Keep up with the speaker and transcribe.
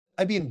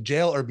I'd be in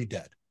jail or be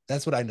dead.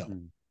 That's what I know.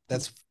 Mm.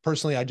 That's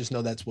personally, I just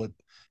know that's what,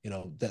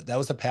 that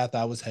was the path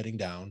I was heading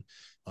down.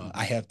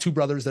 I have two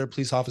brothers that are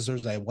police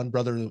officers. I have one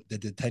brother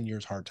that did 10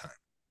 years hard time.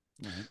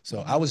 Right.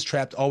 So I was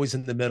trapped always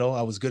in the middle.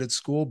 I was good at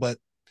school, but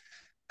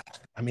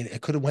I mean,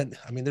 it could have went.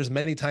 I mean, there's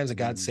many times that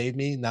God saved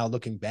me now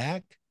looking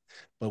back,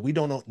 but we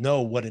don't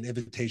know what an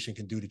invitation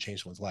can do to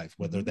change someone's life.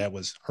 Whether that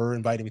was her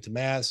inviting me to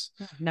mass,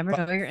 Never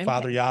know your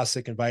Father impact.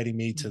 Yasik inviting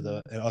me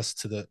to us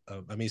to the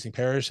amazing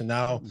parish, and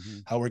now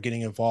how we're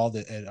getting involved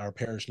at our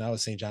parish now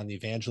is St. John the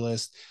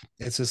Evangelist.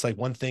 It's just like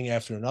one thing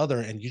after another,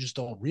 and you just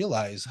don't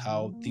realize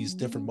how these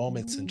different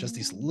moments and just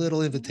these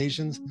little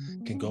invitations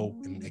can go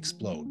and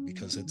explode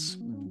because it's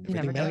You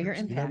never know your matters.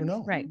 impact. You never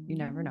know. Right. You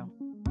never know.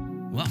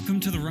 Welcome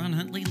to the Ron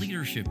Huntley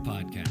Leadership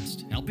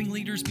Podcast, helping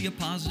leaders be a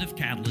positive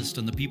catalyst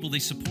on the people they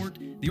support,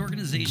 the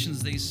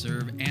organizations they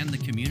serve, and the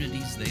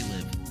communities they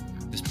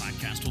live. This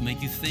podcast will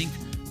make you think,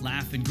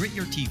 laugh, and grit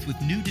your teeth with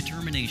new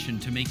determination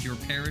to make your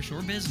parish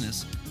or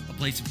business a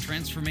place of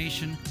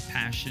transformation,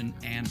 passion,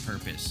 and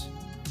purpose.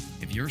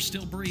 If you're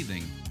still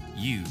breathing,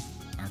 you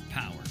are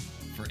power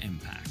for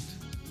impact.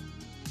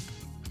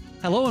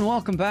 Hello and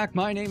welcome back.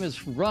 My name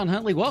is Ron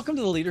Huntley. Welcome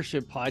to the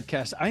Leadership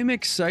Podcast. I'm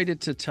excited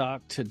to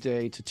talk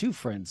today to two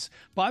friends,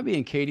 Bobby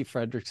and Katie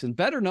Fredrickson,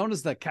 better known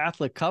as the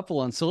Catholic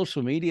couple on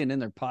social media and in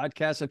their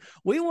podcast. And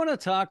we want to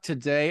talk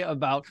today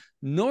about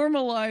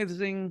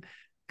normalizing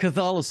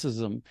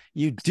Catholicism.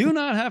 You do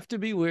not have to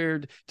be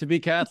weird to be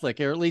Catholic,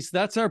 or at least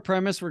that's our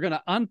premise. We're going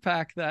to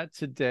unpack that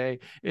today.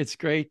 It's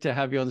great to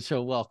have you on the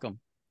show. Welcome.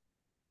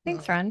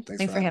 Thanks, Ron.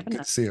 Thanks for having us.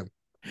 Good to see you.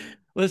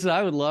 Listen,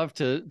 I would love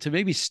to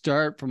maybe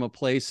start from a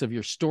place of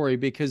your story,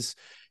 because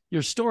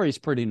your story is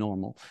pretty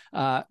normal,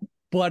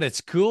 but it's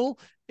cool.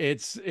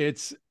 It's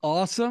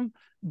awesome.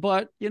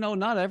 But,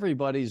 not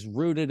everybody's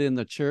rooted in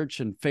the church,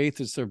 and faith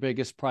is their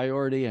biggest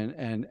priority,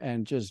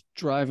 and just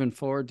driving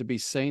forward to be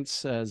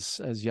saints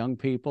as young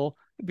people.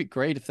 It'd be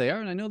great if they are.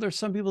 And I know there's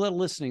some people that are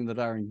listening that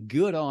are, and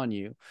good on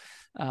you.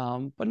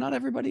 But not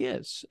everybody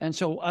is. And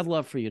so I'd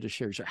love for you to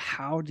share.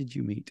 How did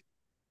you meet?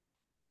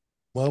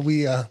 Well,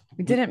 we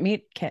didn't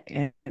meet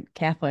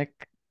Catholic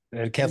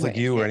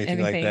you or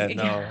anything like that.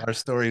 No, Yeah. Our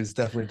story is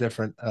definitely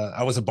different.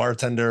 I was a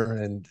bartender,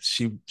 and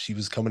she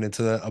was coming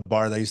into a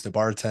bar that I used to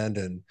bartend,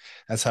 and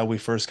that's how we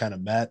first kind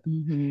of met.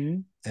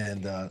 Mm-hmm.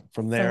 And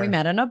from there, so we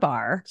met in a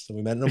bar. So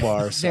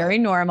Very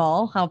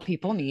normal how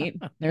people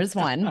meet. There's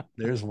one.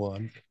 There's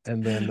one,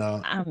 and then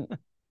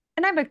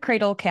and I'm a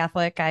cradle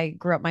Catholic. I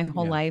grew up my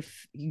whole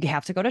life. You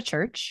have to go to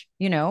church.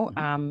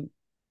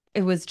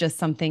 It was just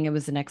something, it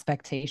was an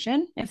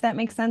expectation, if that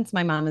makes sense.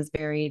 My mom is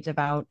very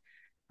devout.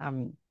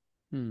 And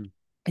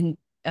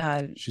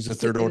she's a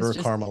third order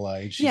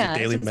Carmelite. She's a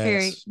daily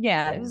mass.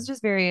 It was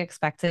just very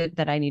expected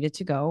that I needed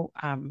to go.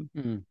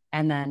 And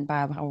then,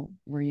 Bob, how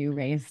were you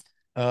raised?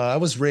 I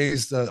was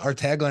raised, our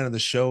tagline of the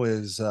show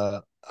is,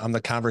 I'm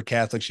the convert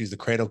Catholic. She's the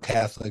cradle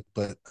Catholic.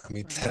 But I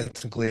mean,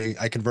 technically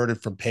I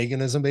converted from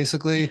paganism.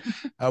 Basically,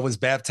 I was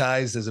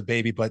baptized as a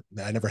baby, but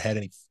I never had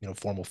any,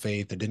 formal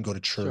faith. I didn't go to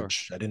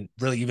church. Sure. I didn't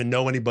really even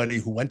know anybody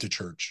who went to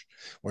church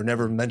or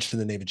never mentioned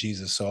the name of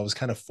Jesus. So I was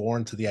kind of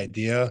foreign to the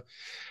idea,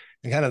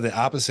 and kind of the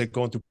opposite,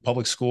 going through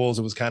public schools.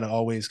 It was kind of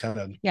always kind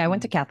of. Yeah. I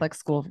went to Catholic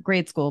school,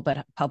 grade school,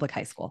 but public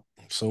high school.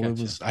 So it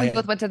was, we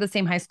both went to the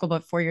same high school,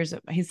 but 4 years.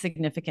 He's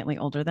significantly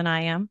older than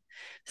I am.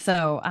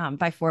 So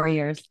by 4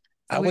 years.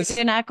 So we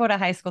did not go to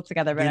high school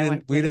together, but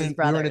we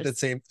weren't at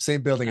the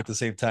same building at the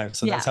same time.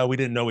 So that's how we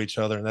didn't know each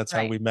other. And that's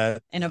how we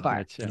met in a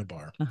bar.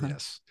 Uh-huh.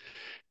 Yes.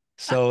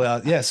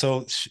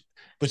 So,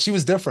 but she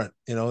was different.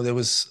 There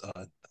was,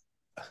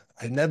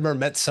 I never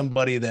met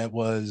somebody that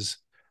was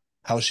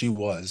how she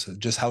was,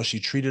 just how she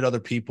treated other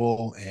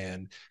people.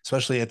 And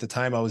especially at the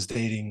time I was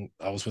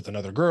with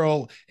another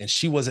girl, and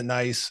she wasn't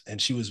nice,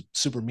 and she was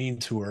super mean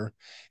to her.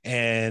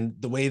 And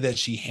the way that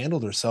she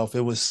handled herself,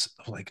 it was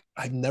like,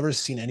 I've never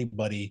seen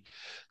anybody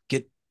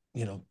get,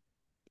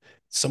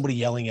 somebody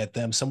yelling at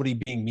them, somebody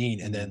being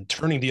mean, and then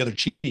turning the other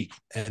cheek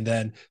and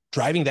then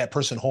driving that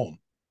person home.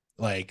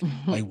 Like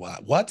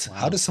what? Wow.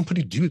 How does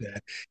somebody do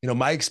that?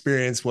 My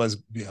experience was,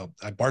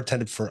 I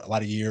bartended for a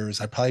lot of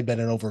years. I've probably been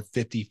in over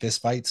 50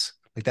 fist fights.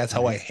 Like that's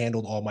how I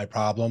handled all my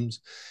problems.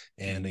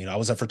 And, I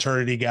was a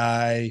fraternity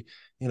guy,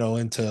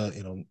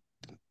 into,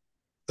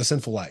 a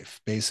sinful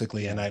life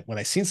basically. And when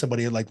I seen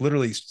somebody, it like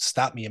literally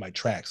stopped me in my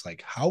tracks.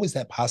 Like, how is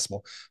that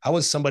possible? How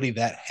is somebody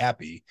that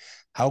happy?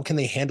 How can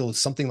they handle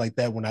something like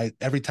that?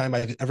 Every time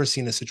I've ever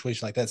seen a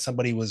situation like that,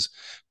 somebody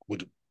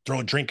would throw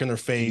a drink in their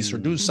face or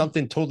do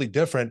something totally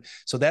different.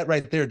 So that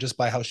right there, just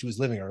by how she was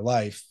living her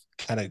life,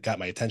 kind of got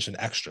my attention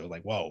extra.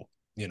 Like, whoa,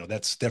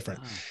 that's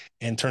different. Wow.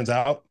 And turns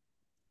out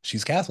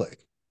she's Catholic.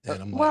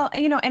 And I'm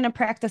and I'm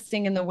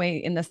practicing in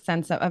the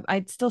sense of,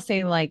 I'd still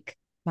say like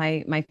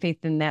my faith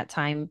in that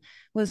time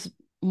was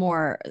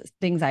more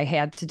things I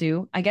had to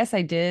do. I guess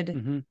I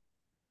did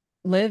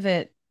live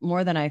it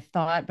more than I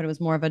thought, but it was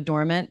more of a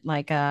dormant,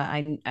 like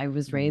I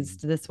was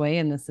raised this way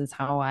and this is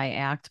how I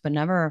act, but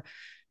never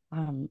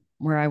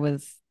where I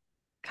was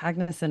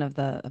cognizant of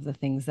the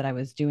things that I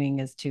was doing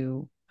is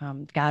to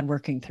God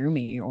working through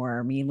me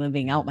or me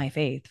living out my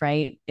faith,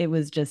 right? It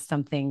was just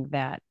something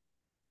that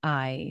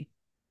I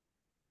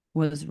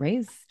was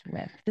raised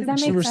with. Does that make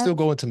sense? You were still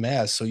going to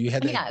mass, so you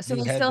had that. Yeah, so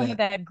you I still had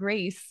that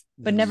grace,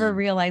 but never Yes.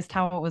 realized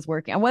how it was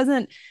working. I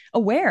wasn't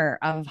aware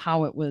of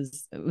how it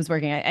was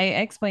working. I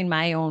explained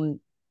my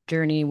own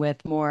journey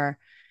with more.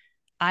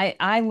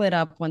 I lit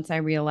up once I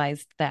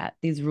realized that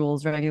these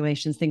rules,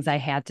 regulations, things I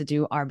had to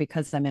do are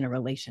because I'm in a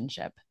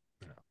relationship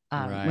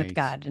Right. with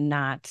God, and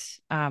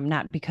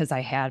not because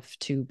I have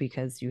to,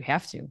 because you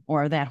have to,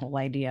 or that whole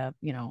idea,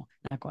 you know,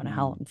 not going to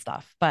hell and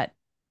stuff. But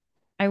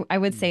I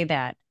would say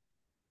that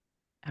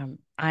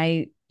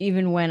I,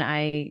 even when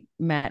I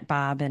met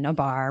Bob in a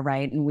bar,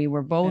 right, and we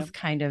were both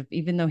kind of,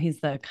 even though he's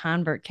the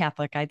convert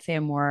Catholic, I'd say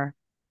I'm more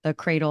the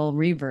cradle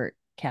revert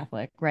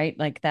Catholic, right?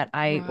 Like that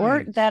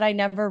or that I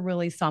never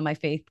really saw my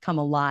faith come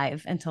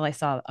alive until I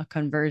saw a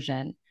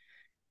conversion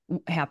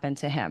happen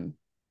to him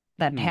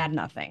that had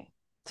nothing.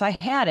 So I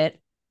had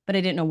it, but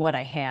I didn't know what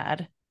I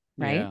had,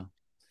 right? Yeah.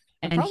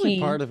 And probably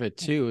part of it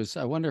too is,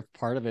 I wonder if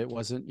part of it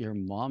wasn't your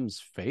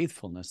mom's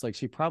faithfulness. Like,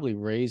 she probably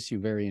raised you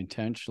very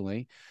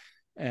intentionally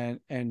and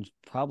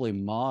probably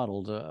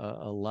modeled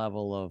a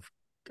level of,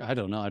 I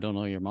don't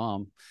know your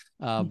mom,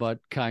 but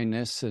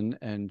kindness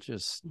and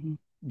just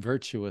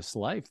virtuous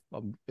life.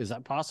 Is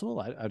that possible?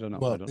 I don't know.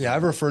 Well, I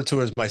refer to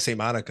her as my Saint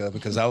Monica,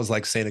 because I was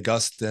like Saint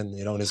Augustine,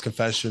 you know, in his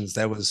Confessions,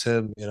 that was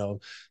him,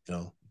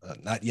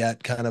 not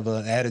yet kind of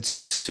an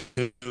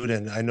attitude.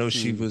 And I know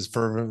she was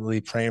fervently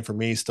praying for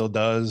me, still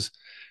does.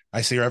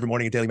 I see her every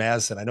morning at daily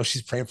mass, and I know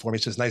she's praying for me.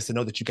 It's just nice to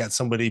know that you got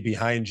somebody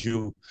behind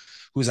you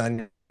who's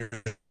on your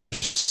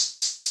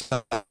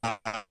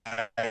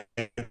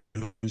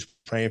who's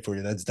praying for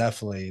you. That's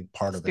definitely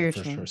part of it,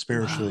 for sure.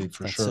 Spiritually,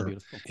 for sure.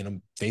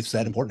 So faith's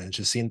that important. It's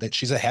just seeing that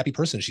she's a happy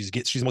person. She's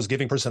the most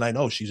giving person I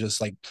know. She just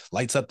like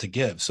lights up to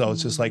give. So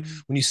it's just like,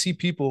 when you see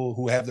people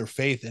who have their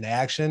faith in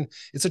action,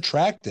 it's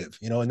attractive,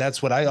 and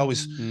that's what I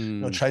always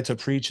try to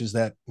preach, is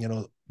that,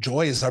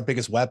 joy is our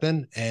biggest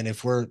weapon. And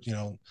if we're,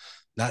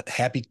 not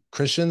happy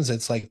Christians,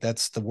 it's like,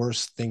 that's the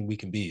worst thing we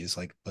can be, is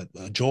like, but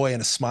joy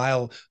and a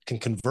smile can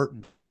convert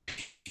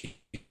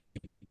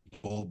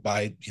people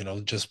by,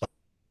 just by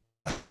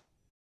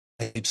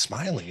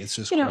smiling. It's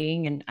just,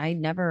 and I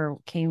never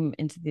came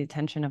into the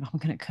attention of, I'm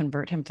going to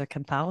convert him to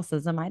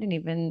Catholicism. I didn't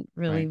even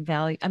really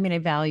value, I mean, I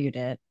valued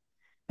it,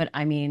 but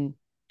I mean,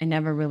 I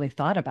never really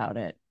thought about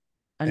it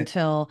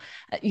until,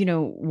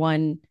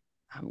 one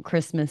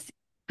Christmas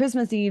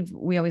Eve,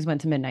 we always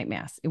went to midnight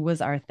mass. It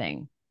was our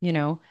thing,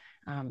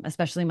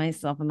 especially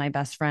myself and my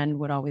best friend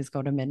would always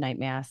go to midnight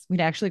mass.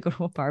 We'd actually go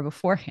to a bar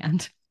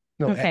beforehand.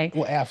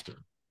 After.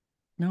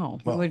 No,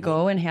 we would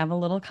go and have a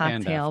little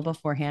cocktail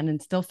beforehand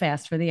and still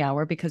fast for the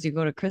hour, because you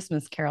go to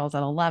Christmas carols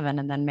at 11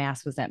 and then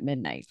mass was at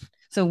midnight.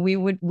 So we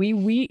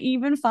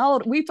even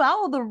followed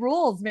the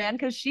rules, man,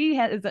 because she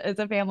is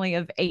a family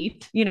of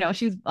 8.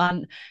 She's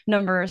on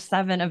number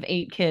 7 of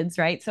 8 kids,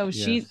 right? So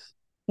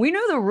we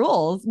knew the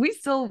rules. We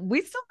still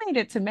made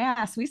it to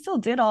mass. We still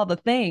did all the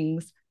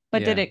things,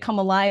 but did it come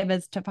alive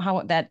as to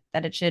how that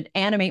it should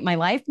animate my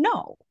life?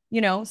 No,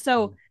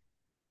 So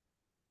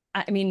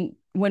I mean,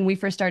 when we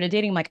first started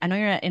dating, I'm like, I know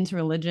you're not into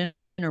religion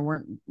or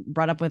weren't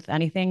brought up with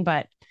anything,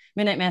 but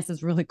midnight mass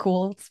is really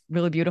cool. It's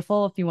really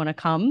beautiful if you want to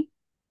come.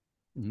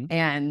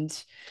 And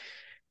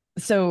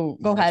so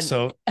go ahead.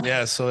 So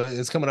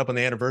it's coming up on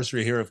the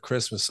anniversary here of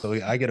Christmas. So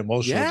I get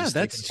emotional. Yeah,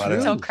 that's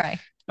true. Don't cry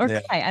or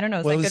cry. I don't know.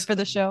 Is that good for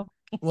the show?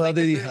 Well,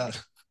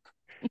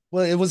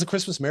 well, it was a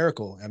Christmas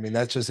miracle. I mean,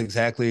 that's just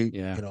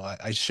exactly,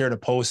 I shared a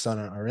post on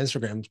our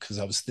Instagram, because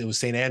it was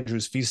St.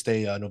 Andrew's feast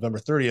day, November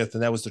 30th.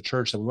 And that was the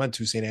church that we went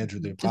to, St. Andrew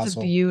the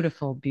Apostle.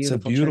 It's a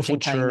beautiful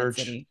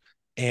church.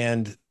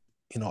 And,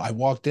 I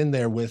walked in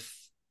there with,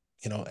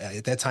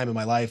 at that time in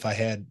my life, I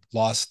had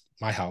lost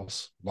my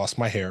house, lost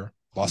my hair,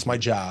 lost my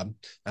job.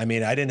 I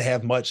mean, I didn't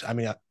have much. I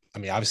mean,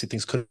 obviously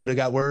things could have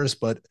got worse,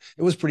 but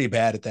it was pretty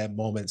bad at that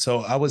moment.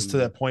 So I was to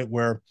that point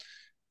where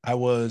I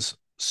was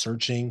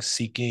searching,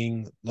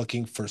 seeking,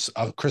 looking for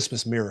a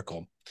Christmas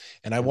miracle.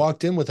 And I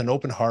walked in with an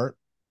open heart,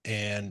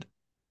 and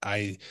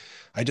I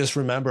just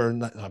remember,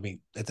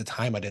 at the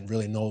time I didn't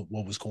really know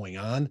what was going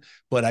on,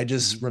 but I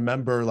just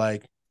remember,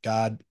 like,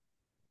 God,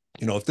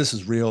 if this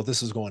is real,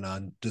 this is going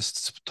on,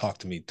 just talk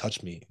to me,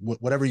 touch me,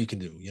 whatever you can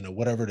do,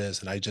 whatever it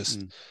is.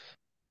 And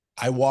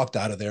I walked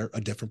out of there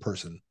a different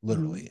person,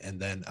 literally. And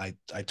then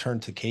I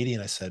turned to Katie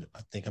and I said,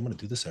 I think I'm going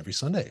to do this every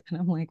Sunday. And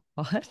I'm like,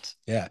 what?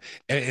 Yeah.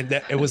 And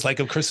it was like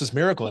a Christmas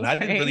miracle. And I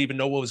didn't really even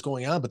know what was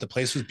going on, but the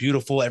place was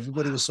beautiful.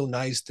 Everybody was so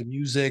nice, the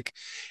music.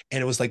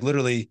 And it was like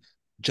literally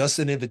just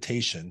an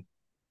invitation.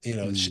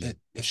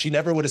 If she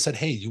never would have said,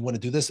 hey, you want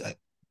to do this?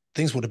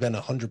 Things would have been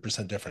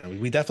 100% different. I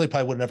mean, we definitely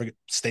probably would have never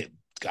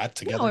got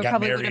together,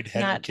 got married,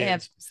 had kids.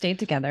 Have stayed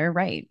together.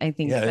 Right. I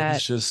think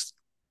it's just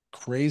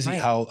crazy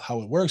how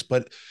it works,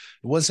 but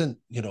it wasn't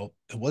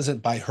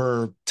by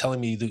her telling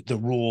me the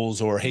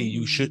rules, or hey,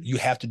 you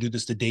have to do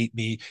this to date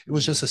me. It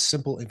was just a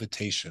simple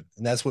invitation,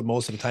 and that's what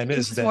most of the time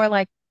is. More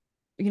like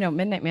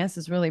midnight mass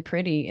is really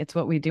pretty. It's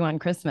what we do on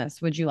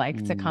Christmas. Would you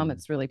like to come?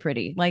 It's really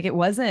pretty. Like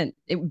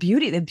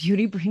the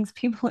beauty brings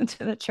people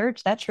into the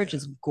church. That church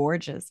is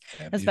gorgeous,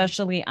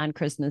 especially on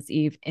Christmas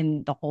Eve,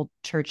 and the whole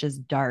church is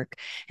dark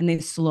and they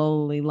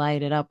slowly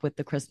light it up with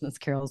the Christmas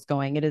carols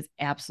going. It is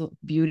absolute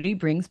beauty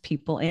brings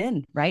people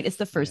in, right? It's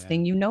the first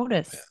thing you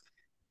notice.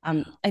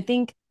 I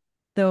think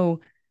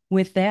though,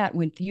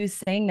 with you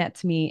saying that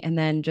to me and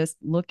then just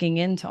looking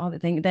into all the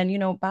things,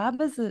 then, Bob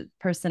is a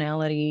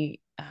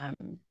personality,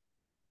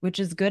 which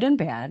is good and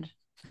bad,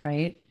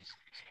 right?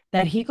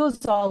 That he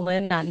goes all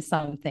in on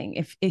something.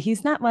 If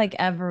he's not like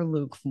ever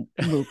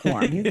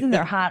lukewarm, he's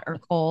either hot or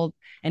cold,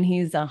 and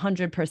he's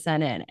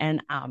 100% in.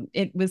 And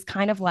it was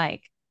kind of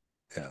like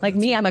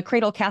me, I'm a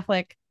cradle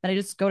Catholic, but I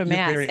just go to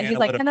mass, and he's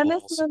like, and then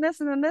this, and then this,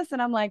 and then this,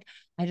 and I'm like,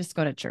 I just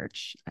go to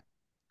church.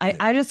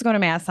 I just go to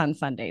mass on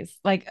Sundays.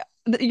 Like,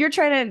 you're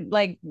trying to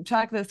like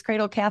talk this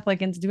cradle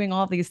Catholic into doing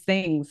all these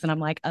things, and I'm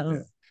like,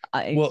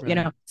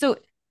 So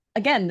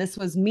again, this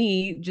was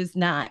me just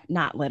not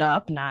lit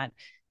up,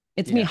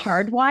 it's me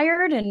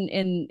hardwired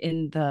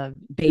in the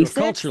basics.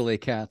 You're culturally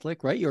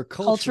Catholic, right? You're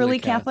culturally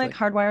Catholic,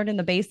 hardwired in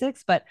the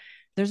basics, but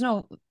there's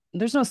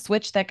no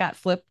switch that got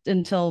flipped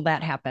until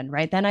that happened,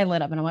 right? Then I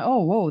lit up and I'm like,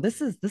 oh, whoa,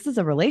 this is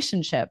a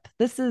relationship.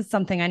 This is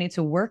something I need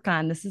to work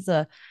on. This is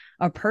a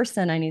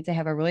person I need to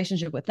have a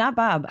relationship with, not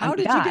Bob. How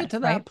did you get to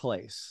that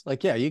place?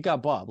 Like, yeah, you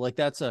got Bob. Like,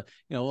 that's a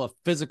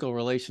physical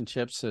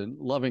relationships and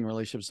loving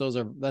relationships.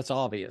 That's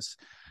obvious.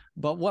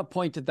 But what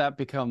point did that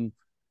become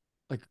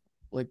like,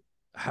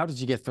 how did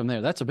you get from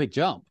there? That's a big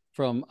jump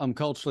from I'm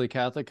culturally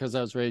Catholic because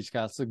I was raised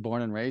Catholic,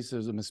 born and raised.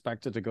 I'm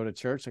expected to go to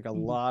church. Like a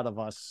lot of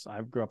us,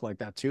 I grew up like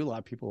that too. A lot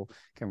of people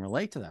can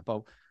relate to that.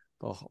 But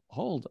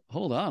hold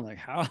on. Like,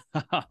 how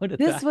did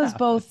this was happen?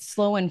 Both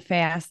slow and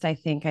fast, I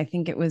think. I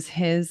think it was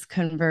his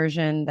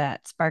conversion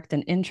that sparked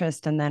an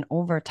interest. And then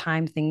over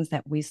time, things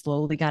that we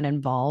slowly got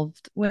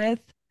involved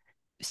with.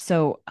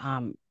 So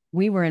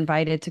we were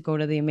invited to go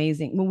to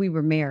we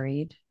were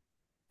married.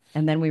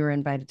 And then we were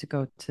invited to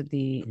go to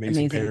the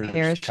Amazing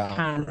Parish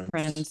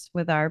Conference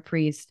with our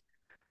priest,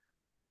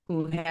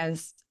 who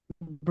has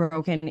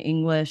broken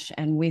English.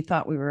 And we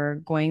thought we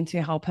were going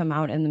to help him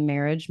out in the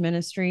marriage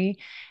ministry.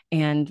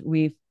 And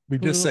we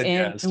just said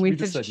yes. And we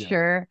said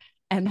sure.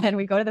 And then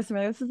we go to this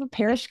is a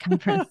parish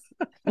conference.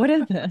 What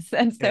is this?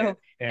 And so,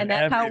 and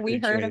that's how we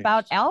heard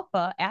about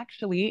Alpha,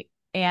 actually.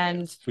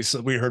 And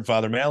we heard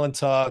Father Malin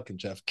talk and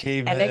Jeff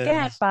Cavins. And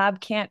again, Bob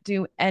can't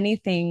do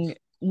anything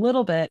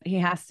little bit. He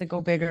has to go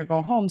big or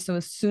go home. So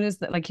as soon as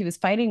he was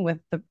fighting with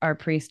our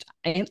priest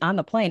on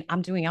the plane,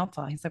 I'm doing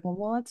Alpha. He's like,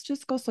 well, let's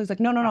just go. So he's like,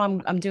 no,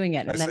 I'm doing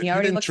it. And then he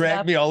already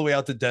dragged me all the way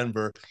out to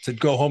Denver to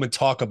go home and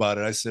talk about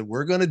it. I said,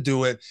 we're going to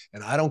do it.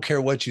 And I don't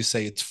care what you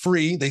say. It's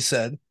free. They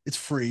said it's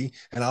free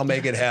and I'll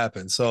make it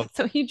happen. So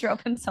he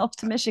drove himself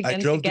to Michigan. I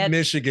drove to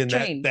Michigan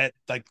that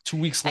like 2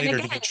 weeks later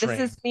to get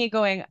trained. This is me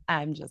going,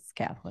 I'm just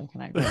Catholic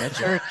and I go to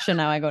church and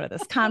now I go to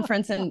this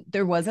conference. And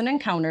there was an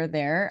encounter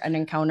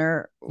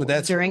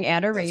during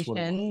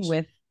adoration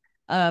with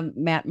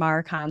Matt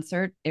Maher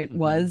concert. It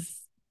was.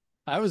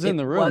 I was in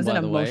the room, by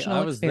the way.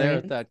 I was there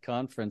at that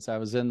conference. I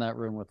was in that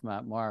room with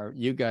Matt Maher.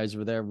 You guys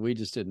were there. We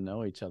just didn't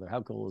know each other.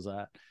 How cool is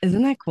that?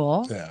 Isn't that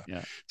cool?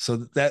 Yeah. So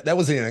that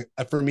was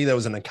for me, that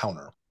was an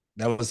encounter.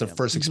 That was the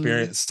first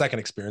experience, second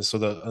experience. So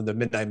the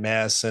midnight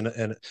mass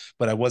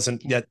but I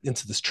wasn't yet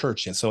into this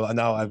church yet. So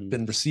now I've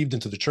been received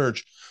into the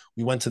church.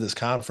 We went to this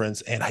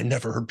conference and I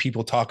never heard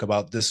people talk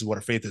about this is what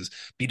our faith is.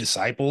 Be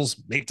disciples,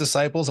 make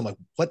disciples. I'm like,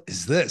 what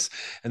is this?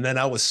 And then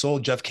I was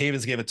sold. Jeff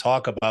Cavins gave a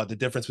talk about the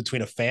difference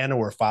between a fan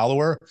or a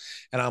follower.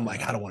 And I'm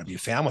like, I don't want to be a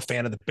fan. I'm a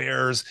fan of the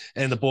Bears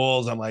and the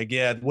Bulls. I'm like,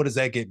 yeah, what does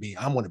that get me?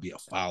 I want to be a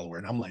follower.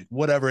 And I'm like,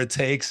 whatever it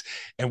takes.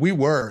 And we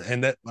were,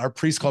 and that our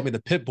priest called me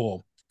the pit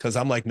bull because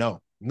I'm like,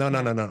 no.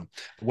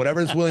 Whatever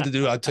it's willing to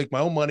do, I'll take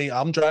my own money.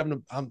 I'm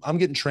driving. I'm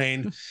getting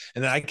trained.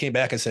 And then I came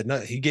back. I said, no,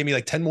 he gave me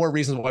like 10 more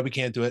reasons why we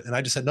can't do it. And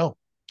I just said, no,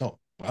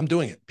 I'm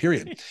doing it,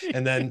 period.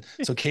 And then,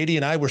 so Katie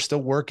and I were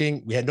still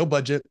working. We had no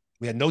budget.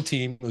 We had no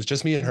team. It was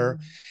just me and her.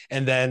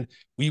 And then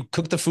we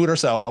cooked the food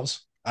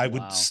ourselves. I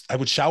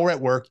would shower at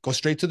work, go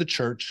straight to the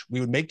church.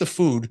 We would make the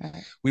food.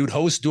 We would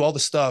host, do all the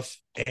stuff.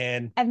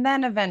 And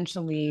then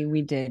eventually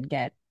we did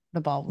get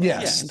the ball rolling.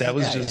 Yes, that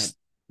was just.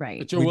 Right.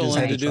 But you're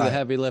willing to do the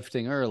heavy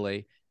lifting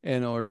early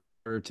in order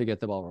to get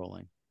the ball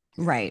rolling.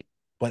 Right.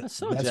 But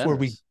that's where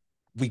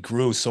we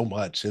grew so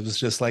much. It was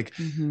just like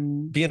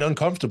being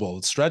uncomfortable,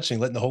 stretching,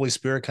 letting the Holy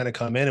Spirit kind of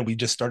come in. And we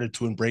just started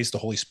to embrace the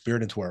Holy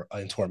Spirit into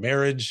our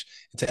marriage,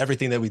 into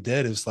everything that we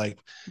did. It was like,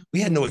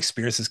 we had no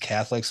experience as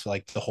Catholics for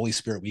like the Holy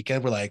Spirit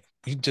weekend. We're like,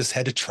 we just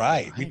had to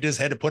try. Right. We just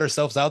had to put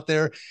ourselves out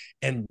there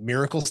and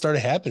miracles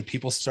started happening.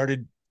 People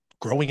started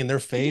growing in their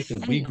faith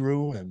and we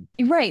grew. And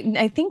right. And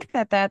I think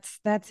that's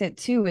it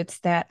too. It's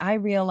that I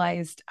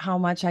realized how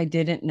much I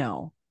didn't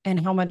know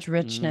and how much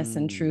richness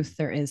and truth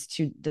there is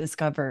to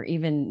discover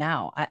even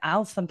now.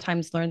 I'll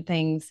sometimes learn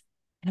things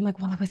and I'm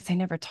like, well, I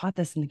never taught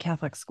this in the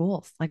Catholic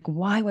schools. Like,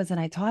 why wasn't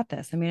I taught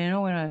this? I mean, I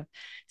know we don't have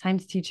time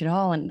to teach it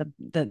all, and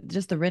the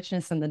just the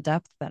richness and the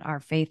depth that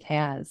our faith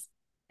has.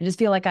 I just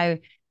feel like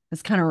I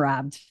was kind of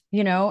robbed,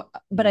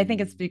 but I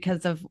think it's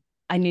because of,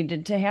 I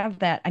needed to have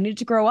that. I needed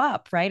to grow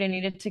up, right? I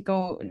needed to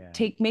go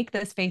make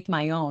this faith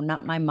my own,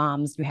 not my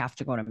mom's. You have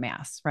to go to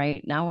mass,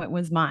 right? Now it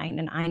was mine,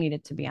 and I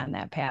needed to be on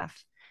that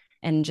path.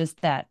 And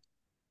just that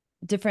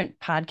different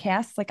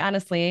podcasts, like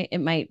honestly, it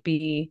might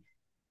be,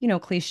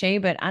 cliche,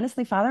 but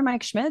honestly, Father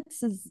Mike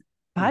Schmidt's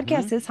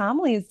podcast, his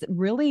homilies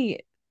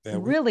really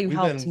we've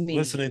helped me.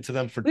 Listening to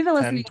them for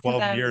 10,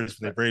 12 years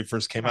when they very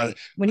first came out.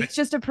 When he's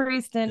just a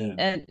priest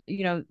and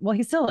well,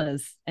 he still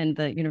is in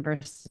the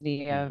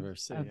University of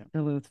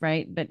Duluth,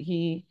 right? But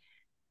we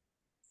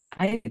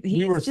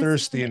were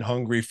thirsty and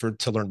hungry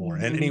to learn more,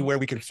 and anywhere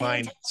we could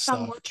find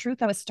some more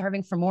truth. I was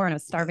starving for more, and I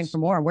was starving for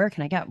more. Where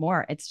can I get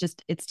more?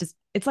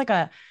 It's like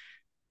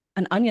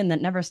an onion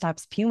that never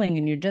stops peeling,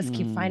 and you just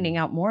keep finding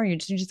out more. You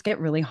just get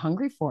really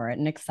hungry for it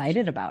and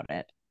excited about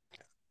it.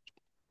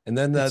 And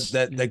then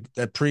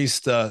that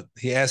priest,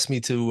 he asked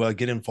me to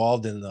get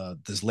involved in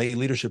this lay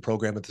leadership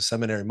program at the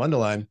seminary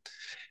Mundelein.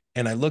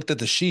 And I looked at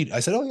the sheet.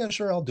 I said, "Oh yeah,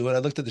 sure, I'll do it." I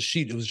looked at the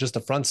sheet. It was just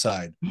the front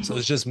side. So it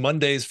was just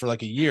Mondays for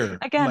like a year.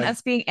 Again,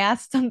 us being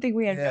asked something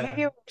we had no idea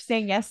we were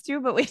saying yes to,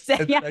 but we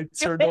said yes.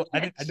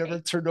 I never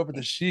turned over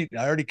the sheet.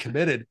 I already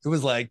committed. It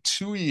was like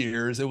 2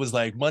 years. It was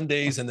like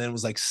Mondays, and then it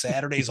was like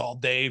Saturdays all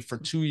day for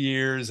 2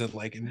 years. And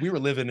we were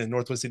living in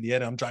Northwest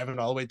Indiana. I'm driving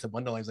all the way to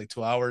Mundelein. It was like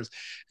 2 hours.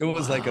 It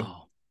was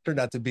turned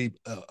out to be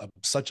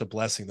such a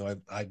blessing, though.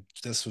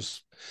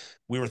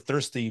 We were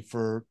thirsty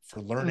for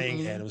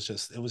learning, and it was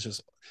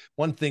just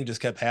one thing just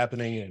kept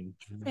happening, and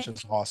it was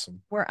just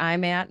awesome. Where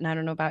I'm at, and I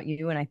don't know about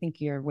you, and I think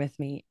you're with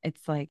me,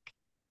 it's like,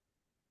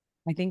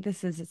 I think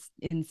this is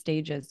in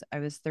stages. I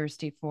was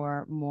thirsty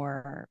for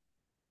more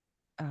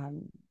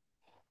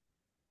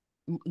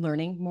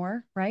learning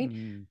more, right?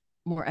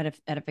 More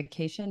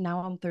edification.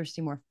 Now I'm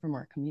thirsty more for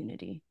more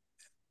community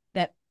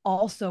that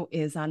also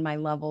is on my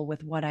level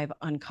with what I've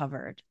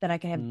uncovered, that I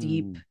can have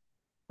deep,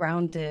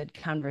 grounded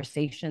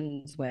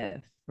conversations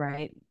with,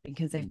 right?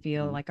 Because I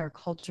feel like our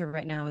culture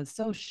right now is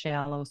so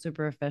shallow,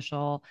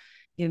 superficial,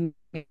 give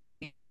me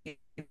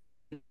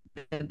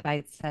the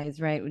bite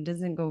size, right? It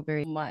doesn't go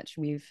very much.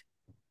 We've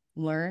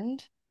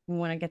learned. We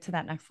want to get to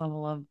that next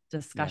level of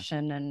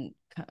discussion and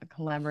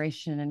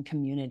collaboration and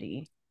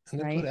community. And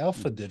that's what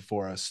Alpha did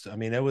for us. I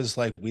mean, it was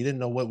like, we didn't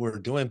know what we were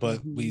doing, but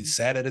we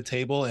sat at a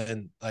table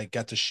and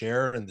got to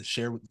share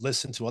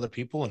listen to other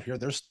people and hear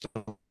their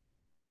stories.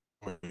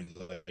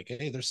 Like,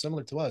 hey, they're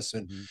similar to us,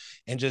 and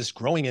just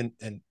growing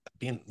and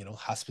being,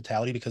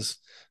 hospitality, because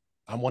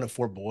I'm one of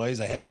 4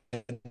 boys. I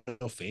had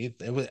no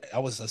faith. I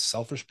was a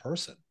selfish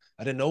person.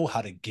 I didn't know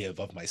how to give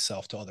of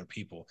myself to other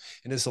people.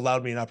 And this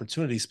allowed me an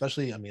opportunity,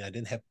 especially, I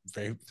didn't have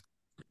very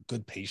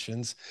good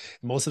patience.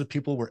 Most of the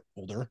people were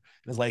older.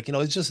 It was like, it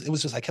was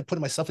just, I kept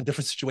putting myself in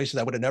different situations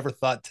I would have never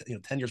thought,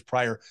 10 years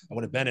prior I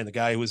would have been in. The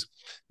guy who was,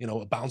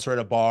 a bouncer at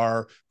a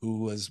bar,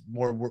 who was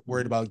more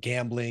worried about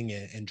gambling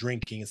and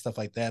drinking and stuff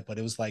like that. But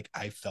it was like,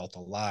 I felt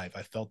alive.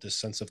 I felt this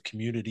sense of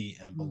community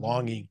and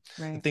belonging.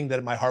 The thing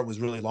that my heart was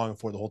really longing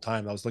for the whole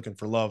time. I was looking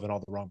for love in all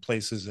the wrong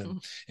places. And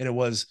it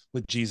was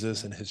with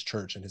Jesus and his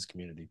church and his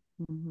community.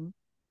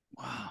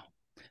 Wow.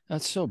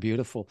 That's so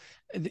beautiful.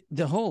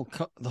 The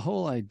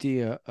whole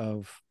idea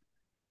of,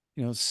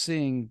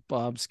 seeing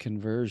Bob's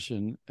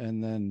conversion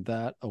and then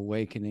that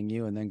awakening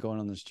you and then going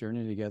on this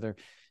journey together.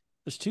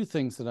 There's 2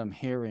 things that I'm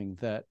hearing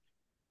that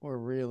were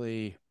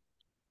really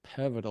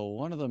pivotal.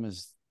 One of them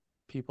is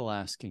people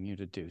asking you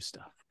to do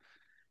stuff,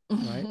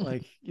 right?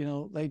 Like,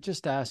 they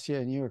just asked you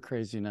and you were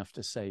crazy enough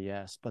to say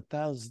yes, but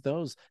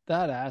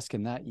that ask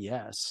and that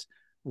yes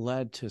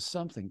led to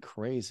something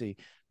crazy.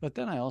 But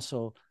then I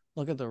also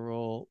look at the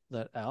role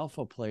that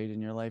Alpha played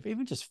in your life,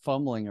 even just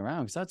fumbling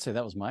around, because I'd say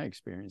that was my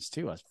experience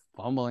too. I was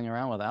fumbling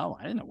around with Alpha.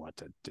 I didn't know what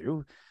to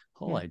do.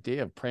 The whole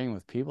idea of praying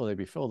with people, they'd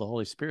be filled with the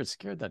Holy Spirit,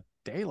 scared the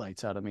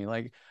daylights out of me.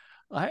 Like,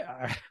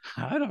 I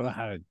don't know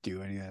how to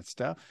do any of that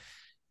stuff.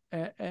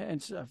 And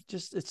so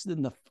it's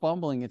in the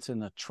fumbling, it's in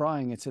the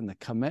trying, it's in the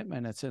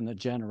commitment, it's in the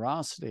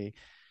generosity,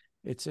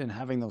 it's in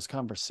having those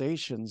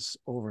conversations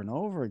over and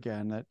over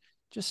again that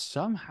just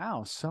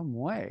somehow, some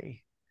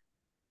way,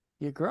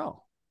 you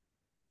grow.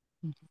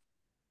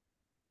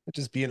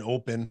 Just being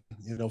open,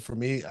 for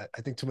me,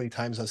 I think too many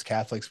times as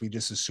Catholics, we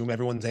just assume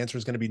everyone's answer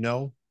is going to be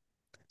no.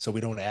 So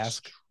we don't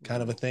ask,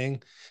 kind of a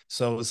thing.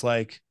 So it's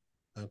like,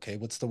 okay,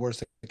 what's the worst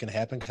that can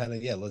happen? Kind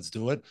of, let's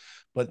do it.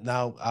 But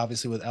now,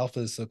 obviously, with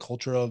Alpha, it's a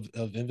culture of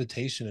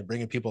invitation and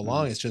bringing people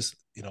along. It's just,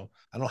 I don't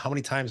know how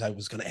many times I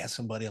was going to ask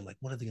somebody, I'm like,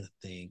 what are they going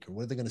to think? Or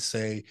what are they going to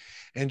say?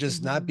 And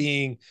just not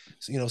being,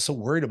 so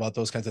worried about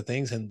those kinds of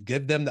things, and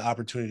give them the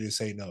opportunity to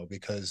say no.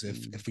 Because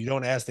if you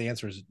don't ask, the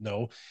answer is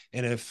no.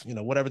 And if,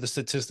 whatever the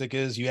statistic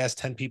is, you ask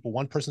 10 people,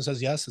 one person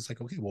says yes, it's like,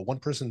 okay, well, one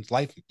person's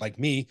life, like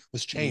me,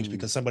 was changed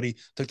because somebody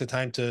took the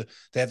time to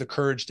have the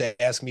courage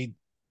to ask me,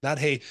 not,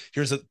 hey,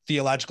 here's a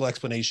theological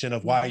explanation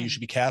of why you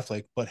should be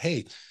Catholic, but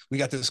hey, we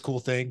got this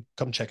cool thing,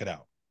 come check it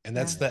out. And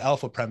that's the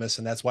Alpha premise,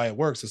 and that's why it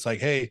works. It's like,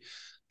 hey,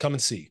 come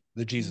and see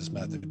the Jesus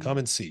method. Come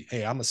and see.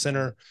 Hey, I'm a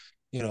sinner.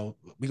 you know,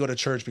 we go to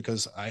church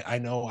because I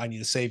know I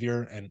need a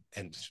savior,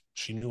 and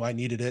she knew I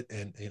needed it,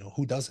 and you know,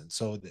 who doesn't?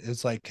 So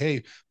it's like,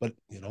 hey, but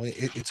you know,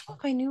 it's.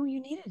 I knew you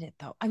needed it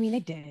though. I mean, I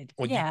did.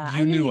 Well, yeah,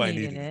 you I knew knew you I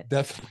needed needed it.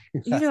 definitely.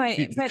 You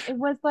know, but it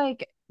was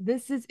like,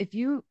 this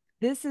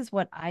is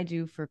what I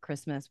do for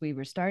Christmas. We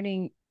were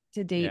starting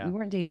to date. Yeah. We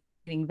weren't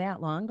dating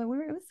that long, but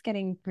it was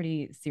getting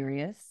pretty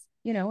serious,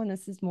 you know, and it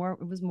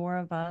was more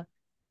of a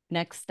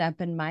next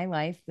step in my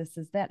life. This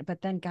is that.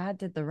 But then God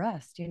did the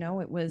rest, you know,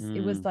 it was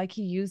like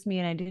he used me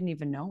and I didn't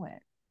even know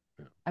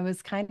it. I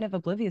was kind of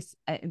oblivious.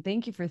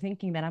 Thank you for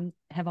thinking that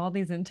have all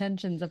these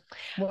intentions of,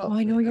 well,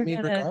 I know you're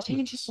gonna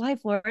change his life,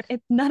 Lord.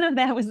 None of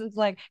that was just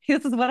like,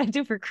 this is what I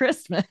do for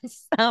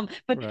Christmas.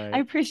 But I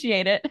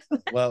appreciate it.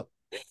 Well,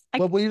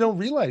 you don't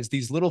realize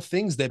these little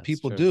things that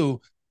people do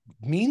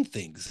mean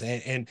things,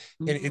 and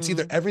it's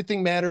either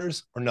everything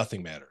matters or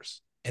nothing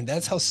matters. And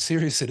that's how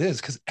serious it is,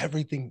 because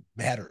everything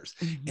matters.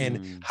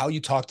 And how you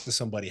talk to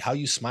somebody, how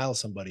you smile at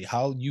somebody,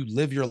 how you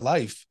live your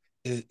life,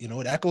 it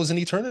echoes in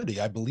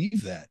eternity. I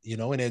believe that,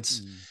 and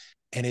it's,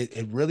 and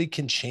it really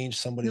can change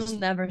somebody's.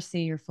 You'll never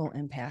see your full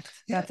impact.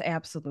 Yeah. That's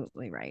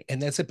absolutely right.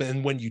 And that's it. But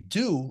and when you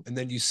do, and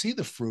then you see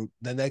the fruit,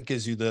 then that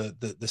gives you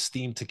the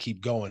steam to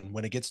keep going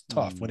when it gets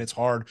tough, when it's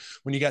hard,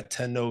 when you got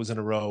 10 no's in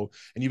a row,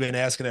 and you've been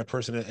asking that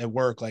person at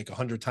work like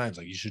 100 times,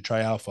 like, you should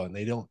try alpha, and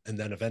they don't, and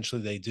then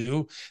eventually they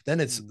do. Then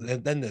it's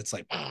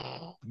like,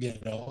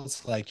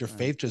 it's like your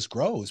faith just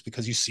grows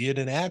because you see it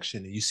in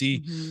action, and you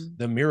see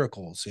the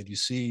miracles, and you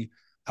see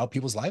how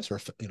people's lives are,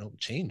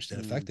 changed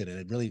and affected. And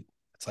it really,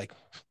 it's like,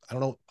 I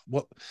don't know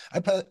what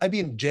I'd be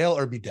in jail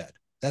or be dead.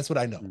 That's what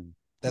I know.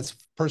 That's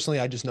personally,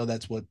 I just know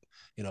that's what,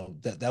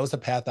 that was the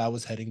path I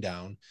was heading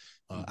down.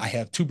 I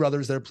have two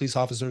brothers that are police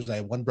officers. I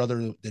have one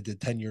brother that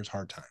did 10 years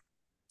hard time.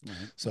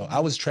 So I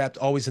was trapped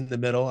always in the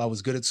middle. I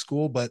was good at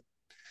school, but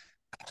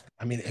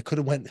I mean, it could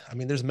have went,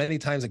 there's many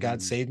times that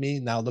God saved me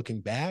now looking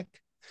back,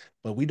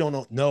 but we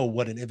don't know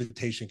what an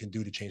invitation can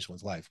do to change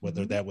someone's life,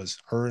 whether that was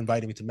her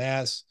inviting me to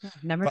mass,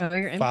 never know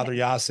your Father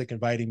Yasik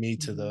inviting me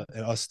to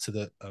us to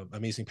the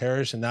amazing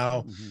parish, and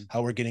now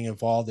how we're getting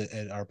involved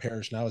at our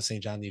parish now with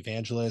St. John the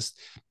Evangelist.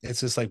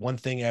 It's just like one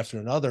thing after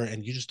another,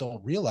 and you just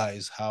don't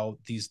realize how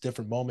these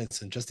different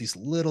moments and just these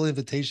little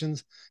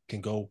invitations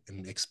can go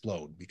and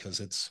explode, because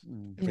it's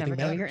you never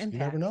know your impact. You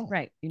never know.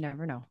 Right. You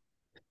never know.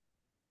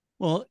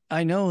 Well,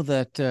 I know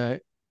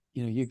that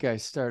you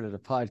guys started a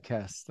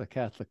podcast, The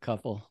Catholic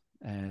Couple,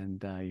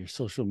 and your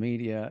social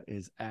media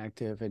is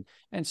active.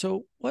 And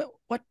so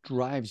what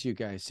drives you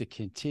guys to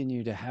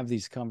continue to have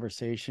these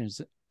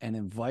conversations and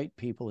invite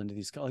people into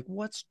these, like,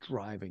 what's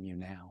driving you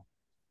now?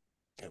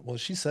 Well,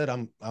 she said,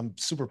 I'm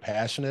super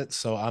passionate.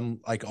 So I'm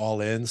like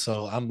all in.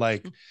 So I'm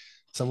like,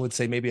 some would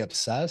say maybe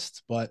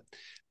obsessed, but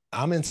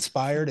I'm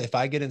inspired. If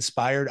I get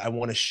inspired, I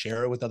want to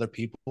share it with other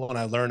people. And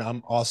I learned,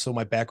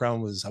 my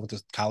background was, I went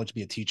to college to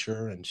be a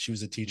teacher, and she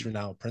was a teacher,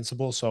 now a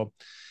principal. So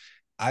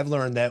I've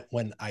learned that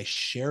when I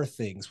share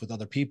things with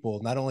other people,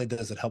 not only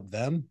does it help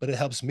them, but it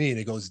helps me, and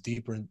it goes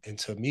deeper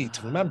into me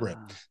to remember it.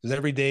 Because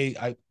every day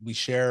we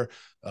share,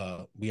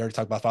 we already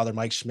talked about Father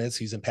Mike Schmitz.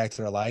 He's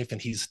impacted our life, and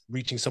he's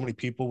reaching so many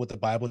people with the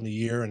Bible in the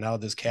year, and now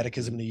this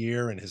catechism in the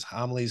year, and his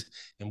homilies.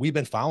 And we've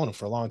been following him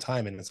for a long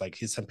time, and it's like,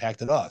 he's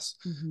impacted us.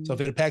 So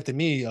if it impacted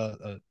me,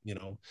 a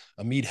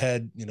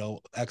meathead,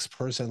 ex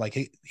person, like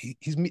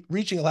he's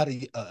reaching a lot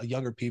of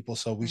younger people.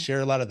 So we share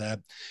a lot of that.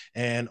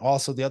 And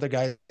also the other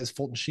guy is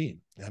Fulton Sheen.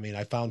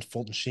 I found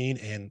Fulton Sheen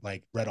and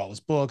like read all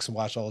his books and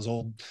watched all his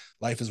old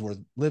Life is Worth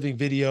Living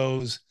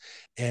videos,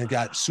 and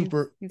got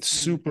super. I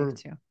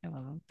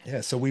love him.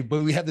 Yeah. So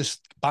we have this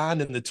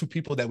bond, and the two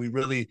people that we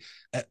really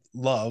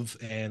love,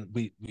 and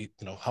we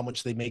how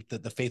much they make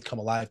the faith come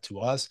alive to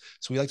us.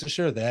 So we like to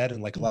share that,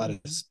 and like a lot of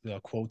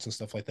quotes and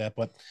stuff like that.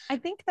 But I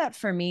think that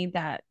for me,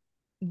 that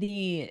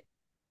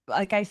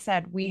like I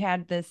said, we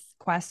had this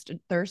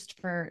thirst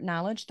for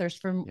knowledge,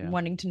 thirst for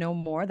wanting to know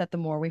more, that the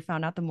more we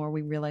found out, the more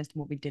we realized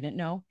what we didn't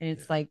know. And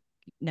it's like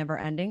never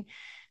ending.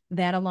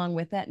 That, along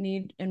with that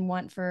need and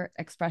want for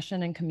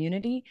expression and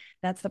community,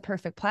 that's the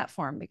perfect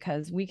platform,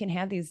 because we can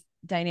have these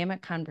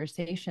dynamic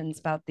conversations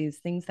about these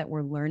things that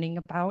we're learning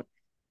about.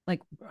 Like,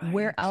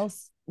 where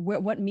else,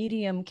 what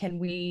medium can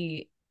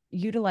we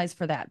utilize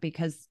for that?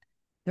 Because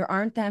there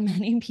aren't that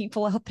many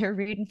people out there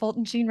reading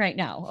Fulton Sheen right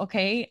now.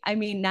 Okay.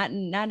 Not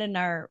in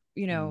our,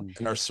 in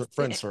our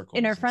friend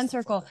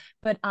circle,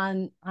 but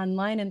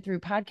online and through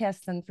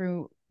podcasts and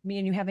through me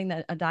and you having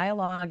a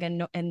dialogue,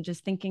 and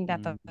just thinking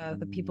that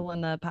the people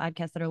in the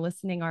podcast that are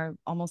listening are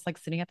almost like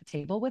sitting at the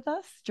table with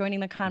us, joining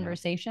the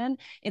conversation.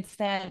 It's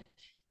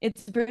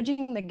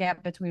bridging the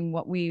gap between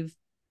what we've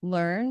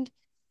learned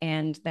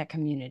and that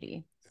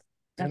community.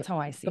 That's how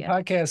I see it. The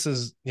podcast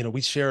is,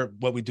 we share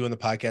what we do in the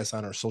podcast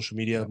on our social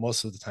media.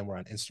 Most of the time we're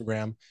on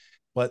Instagram,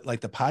 but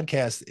like the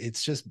podcast,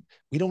 it's just,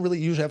 we don't really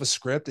usually have a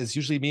script. It's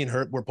usually me and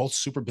her. We're both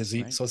super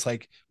busy. Right. So it's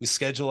like, we'll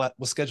schedule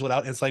it out.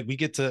 And it's like, we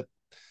get to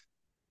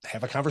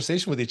have a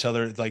conversation with each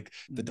other. Like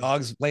the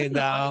dog's laying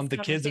down, the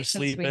kids are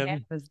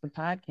sleeping. Was the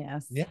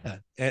podcast. Yeah.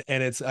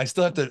 And it's, I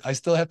still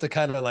have to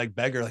kind of like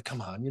beg her, like,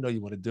 come on,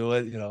 you want to do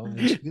it,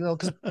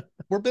 cause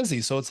we're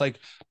busy. So it's like,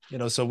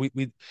 so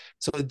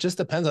so it just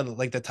depends on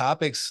like the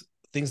topics,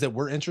 things that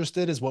we're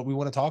interested is what we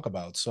want to talk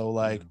about. So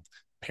like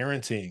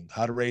parenting,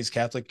 how to raise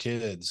Catholic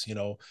kids,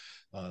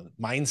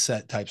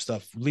 mindset type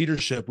stuff,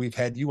 leadership. We've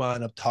had you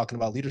on up talking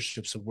about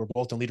leadership. So we're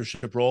both in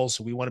leadership roles.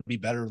 So we want to be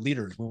better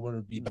leaders. We want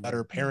to be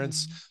better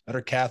parents,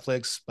 better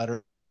Catholics,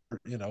 better,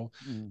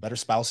 better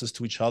spouses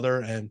to each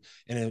other. And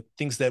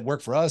things that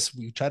work for us,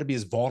 we try to be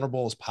as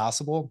vulnerable as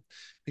possible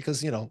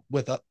because,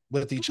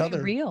 with each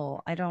other.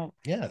 Real.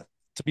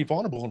 To be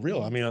vulnerable and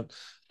real. I mean,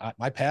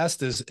 my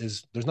past is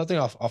there's nothing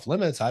off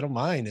limits. I don't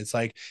mind. It's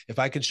like, if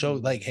I could show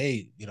like,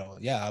 hey,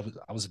 I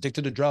was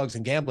addicted to drugs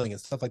and gambling and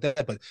stuff like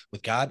that, but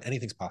with God,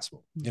 anything's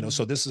possible,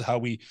 so this is how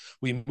we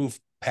move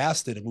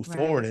past it and move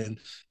forward. And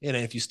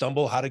if you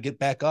stumble, how to get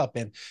back up.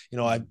 And,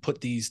 I put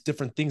these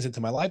different things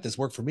into my life that's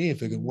worked for me.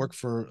 If it can work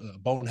for a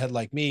bonehead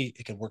like me,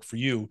 it can work for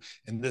you.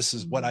 And this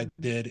is what I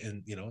did.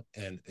 And,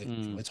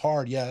 it's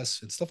hard. Yes.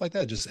 And stuff like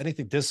that. Just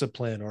anything,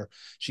 discipline, or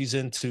she's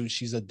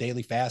a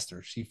daily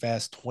faster. She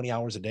fasts 20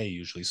 hours a day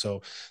usually.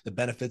 So the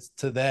benefits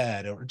to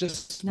that, or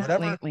just not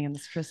whatever. Lately in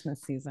this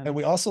Christmas season. And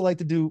we also like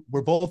to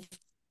we're both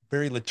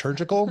very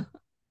liturgical.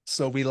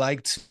 So we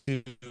like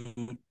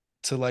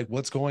to like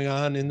what's going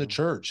on in the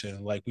church,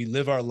 and like we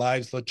live our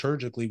lives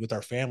liturgically with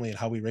our family and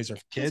how we raise our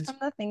kids. Some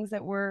of the things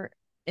that we're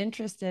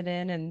interested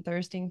in and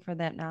thirsting for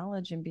that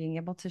knowledge and being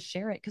able to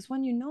share it. Because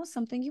when you know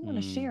something, you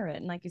want to share it.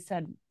 And like you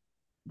said,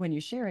 when you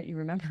share it, you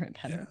remember it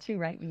better too,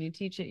 right? When you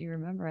teach it, you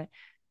remember it.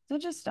 So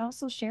just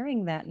also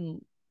sharing that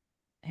and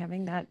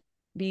having that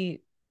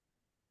be,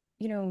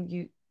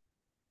 you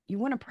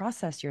want to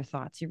process your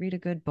thoughts. You read a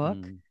good book,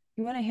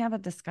 you want to have a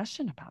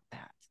discussion about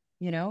that.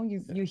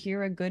 You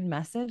hear a good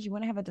message, you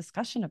want to have a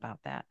discussion about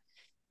that.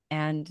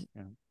 And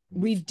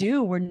we're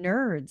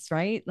nerds,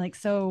 right? Like,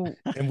 so.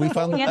 And we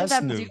found the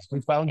best news.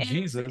 We found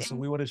Jesus, and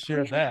we want to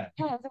share that.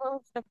 Yeah, so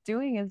what we're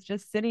doing is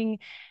just sitting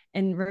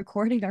and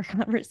recording our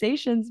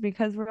conversations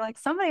because we're like,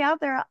 somebody out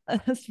there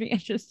must be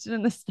interested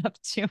in this stuff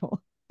too.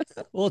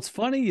 Well, it's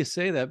funny you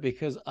say that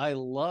because I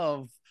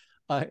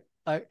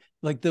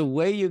like the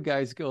way you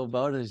guys go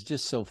about it is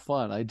just so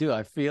fun.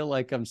 I feel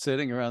like I'm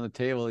sitting around the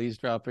table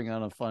eavesdropping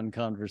on a fun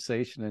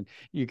conversation, and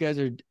you guys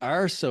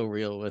are so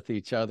real with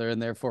each other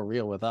and therefore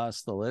real with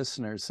us, the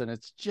listeners. And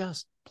it's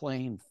just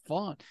plain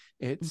fun.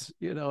 It's,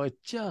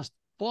 it's just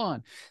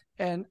fun.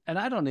 And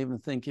I don't even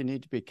think you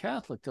need to be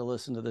Catholic to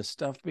listen to this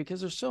stuff, because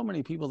there's so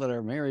many people that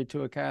are married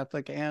to a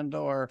Catholic and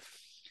or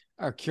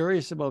are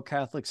curious about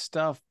Catholic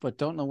stuff, but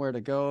don't know where to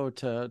go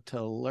to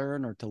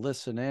learn or to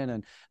listen in.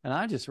 And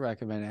I just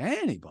recommend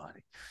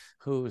anybody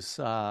who's,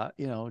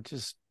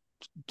 just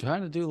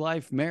trying to do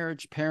life,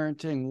 marriage,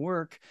 parenting,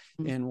 work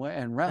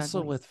and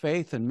wrestle with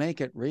faith and make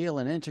it real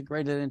and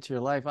integrate it into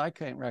your life. I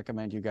can't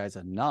recommend you guys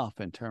enough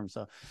in terms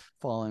of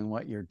following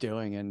what you're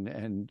doing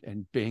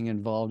and being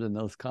involved in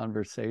those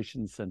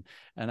conversations.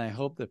 And I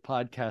hope that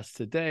podcast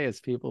today, as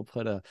people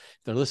they're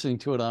listening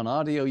to it on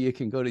audio, you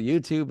can go to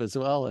YouTube as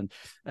well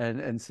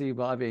and see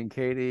Bobby and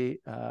Katie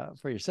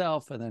for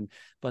yourself.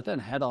 But then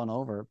head on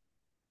over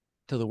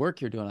to the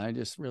work you're doing. I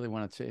just really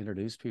wanted to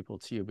introduce people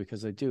to you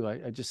because I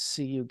just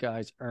see you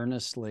guys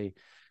earnestly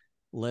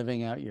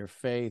living out your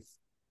faith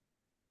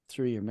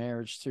through your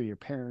marriage, through your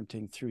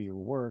parenting, through your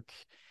work,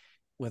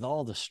 with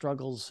all the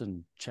struggles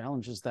and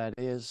challenges that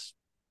is.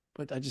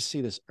 But I just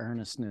see this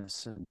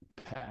earnestness and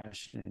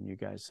passion in you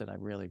guys that I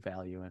really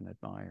value and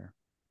admire.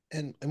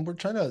 And we're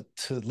trying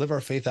to live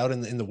our faith out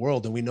in the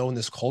world. And we know in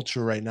this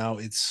culture right now,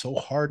 it's so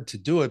hard to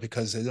do it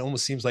because it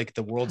almost seems like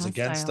the world's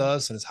against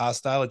us and it's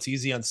hostile. It's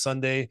easy on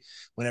Sunday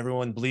when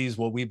everyone believes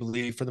what we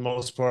believe for the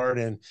most part.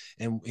 And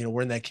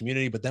we're in that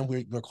community, but then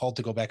we're called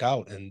to go back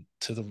out and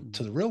to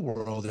the real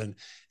world. And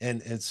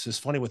it's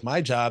just funny with my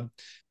job.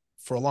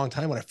 For a long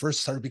time, when I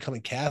first started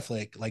becoming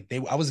Catholic, like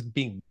I was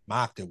being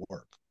mocked at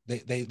work.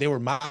 They were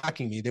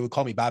mocking me. They would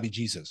call me Bobby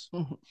Jesus.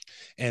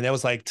 And that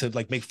was like to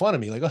like make fun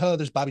of me. Like, oh,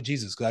 there's Bobby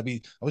Jesus. Cause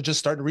I was just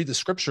starting to read the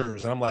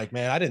scriptures and I'm like,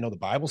 man, I didn't know the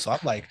Bible. So I'm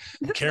like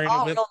carrying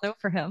all you'll know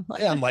for him.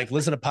 Yeah. I'm like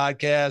listening to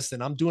podcasts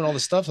and I'm doing all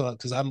this stuff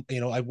because I'm,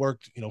 I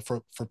worked,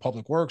 for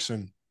Public Works,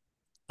 and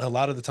a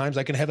lot of the times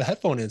I can have a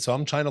headphone in. So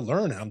I'm trying to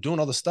learn and I'm doing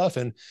all this stuff.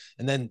 And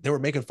then they were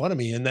making fun of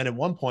me. And then at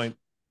one point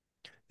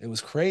it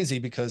was crazy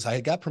because I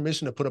had got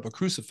permission to put up a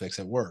crucifix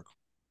at work.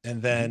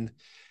 And then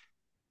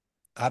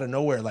out of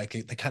nowhere, like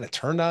they kind of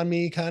turned on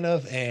me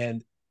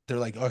and they're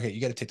like, okay,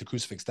 you got to take the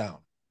crucifix down.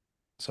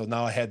 So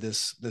now I had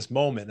this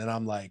moment and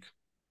I'm like,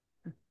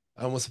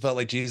 I almost felt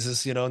like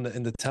Jesus, in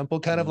the temple,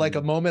 kind of like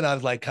a moment. I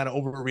was like kind of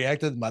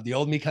overreacted. The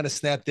old me kind of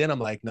snapped in. I'm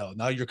like, no,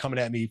 now you're coming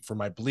at me for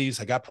my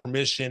beliefs. I got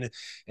permission.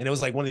 And it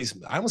was like one of these,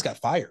 I almost got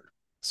fired.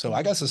 So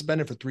I got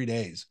suspended for 3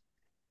 days.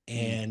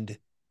 And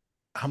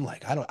I'm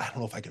like, I don't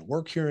know if I can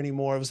work here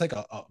anymore. It was like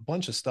a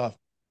bunch of stuff.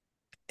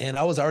 And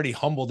I was already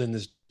humbled in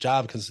this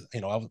job because,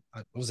 I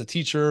was a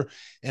teacher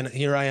and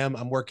here I am,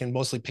 I'm working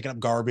mostly picking up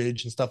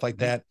garbage and stuff like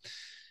that.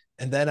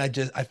 And then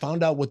I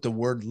found out what the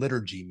word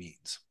liturgy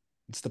means.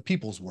 It's the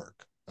people's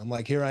work. I'm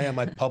like, here I am,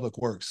 my public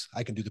works.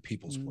 I can do the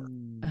people's work.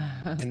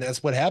 And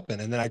that's what happened.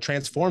 And then I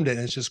transformed it.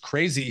 And it's just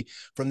crazy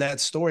from that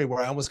story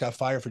where I almost got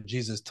fired for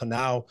Jesus to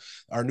now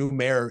our new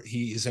mayor,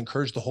 he has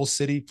encouraged the whole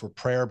city for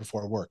prayer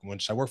before work.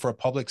 Which I work for a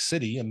public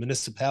city, a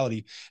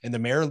municipality, and the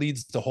mayor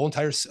leads the whole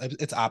entire,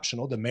 it's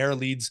optional. The mayor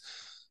leads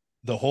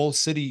the whole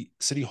city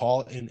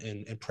hall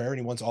in prayer, and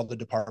he wants all the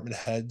department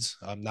heads.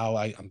 Now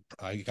I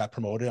got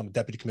promoted. I'm a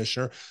deputy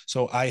commissioner,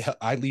 so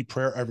I lead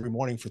prayer every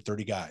morning for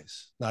 30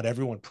 guys. Not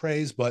everyone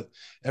prays, but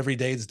every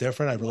day it's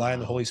different. I rely on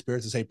the Holy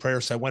Spirit to say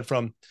prayer. So I went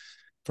from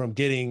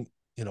getting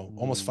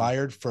almost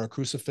fired for a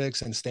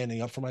crucifix and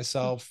standing up for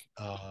myself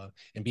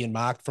and being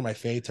mocked for my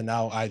faith to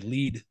now I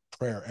lead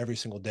prayer every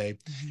single day.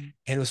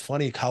 And it was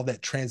funny how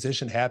that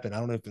transition happened.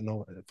 I don't even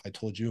know if I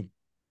told you,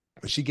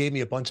 but she gave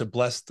me a bunch of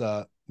blessed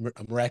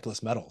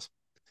miraculous medals,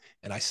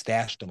 and I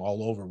stashed them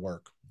all over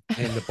work,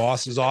 in the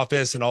boss's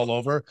office and all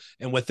over.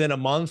 And within a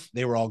month,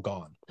 they were all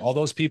gone. All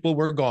those people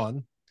were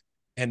gone.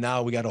 And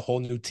now we got a whole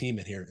new team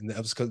in here. And that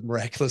was because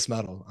miraculous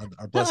medal,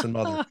 our Blessed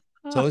Mother.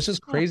 So it's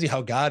just crazy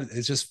how God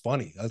is just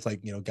funny. It's like,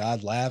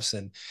 God laughs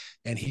and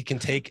he can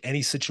take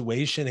any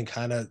situation and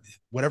kind of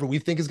whatever we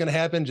think is going to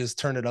happen, just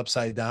turn it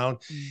upside down.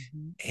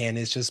 And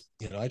it's just,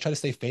 I try to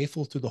stay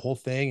faithful through the whole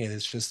thing. And it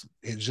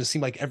just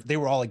seemed like they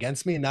were all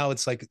against me. And now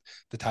it's like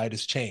the tide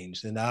has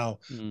changed. And now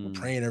we're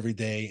praying every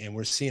day and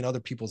we're seeing other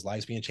people's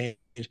lives being changed.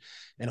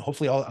 And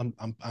hopefully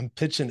I'm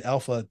pitching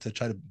Alpha to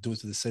try to do it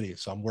to the city.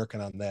 So I'm working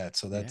on that.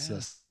 So that's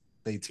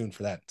stay tuned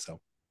for that. So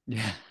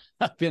yeah.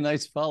 That'd be a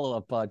nice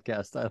follow-up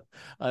podcast.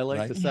 I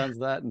like the sounds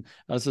of that. And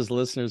us as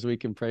listeners, we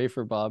can pray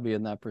for Bobby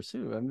in that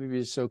pursuit. I mean,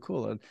 it's so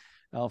cool. And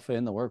Alpha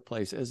in the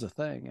workplace is a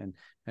thing.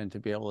 And to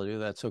be able to do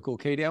that. So cool.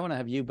 Katie, I want to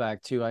have you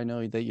back too. I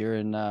know that you're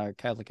in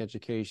Catholic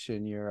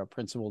education. You're a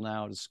principal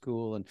now at a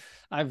school. And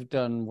I've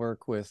done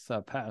work with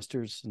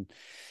pastors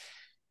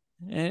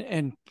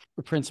and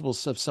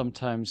principals have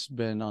sometimes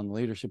been on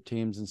leadership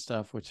teams and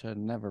stuff, which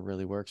never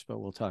really works, but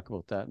we'll talk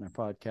about that in our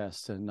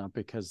podcast. And not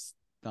because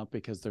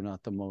they're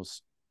not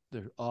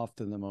they're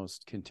often the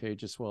most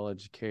contagious,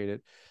 well-educated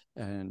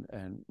and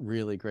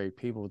really great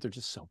people, but they're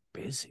just so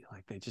busy.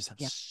 Like they just have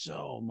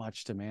so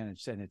much to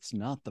manage, and it's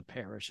not the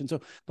parish. And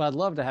so, but I'd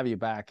love to have you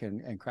back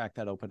and crack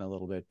that open a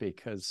little bit,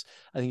 because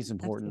I think it's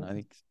important. Absolutely. I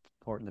think it's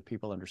important that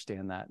people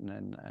understand that,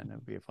 and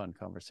it'd be a fun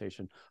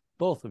conversation.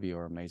 Both of you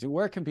are amazing.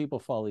 Where can people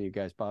follow you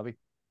guys, Bobby?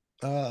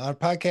 Our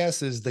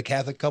podcast is The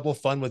Catholic Couple,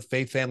 Fun with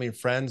Faith, Family, and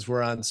Friends.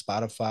 We're on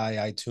Spotify,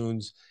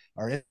 iTunes.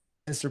 Our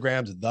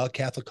Instagram's The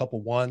Catholic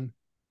Couple 1.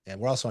 And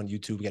we're also on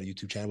YouTube. We got a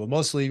YouTube channel, but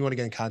mostly you want to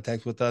get in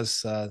contact with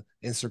us.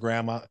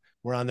 Instagram,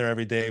 we're on there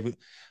every day.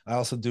 I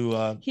also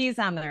do. He's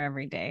on there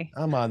every day.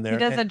 I'm on there. He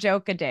does a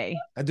joke a day.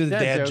 I do the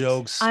dad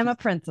jokes. I'm a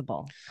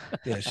principal.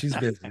 Yeah, she's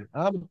busy.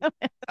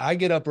 I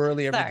get up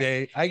early every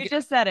day. You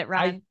just said it,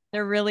 Ron.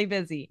 They're really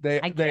busy. They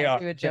are.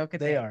 Do a joke a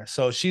day. They are.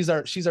 So she's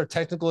our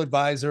technical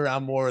advisor.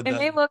 I'm more. And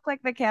they look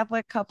like the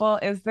Catholic couple.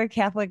 Is the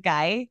Catholic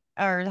guy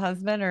or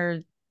husband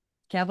or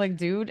Catholic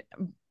dude,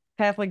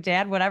 Catholic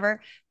dad,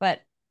 whatever.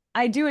 But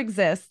I do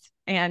exist,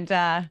 and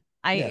I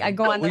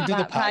go on the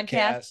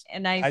podcast,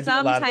 and I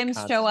sometimes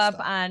show up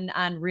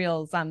on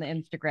reels on the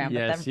Instagram.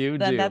 Yes, you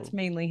do. That's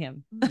mainly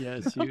him.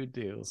 Yes, you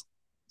do.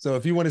 So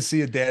if you want to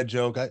see a dad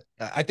joke,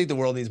 I think the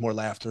world needs more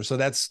laughter. So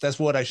that's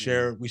what I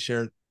share. We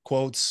share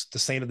quotes, the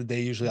saint of the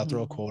day. Usually I'll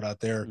throw a quote out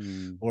there,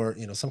 or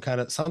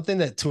something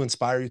that to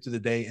inspire you through the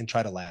day and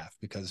try to laugh,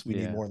 because we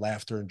need more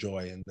laughter and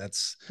joy, and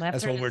that's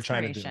what we're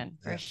trying to do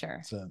for sure.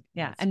 So,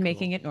 and cool.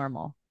 Making it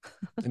normal,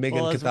 and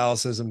making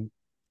Catholicism.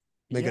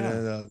 Making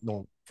it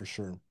no, for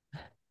sure.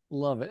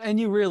 Love it. And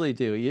you really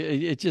do.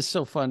 It's just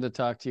so fun to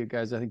talk to you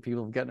guys. I think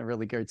people have gotten a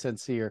really great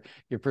sense of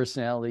your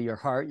personality, your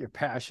heart, your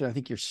passion. I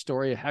think your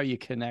story, how you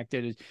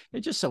connected,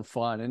 it's just so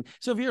fun. And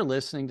so if you're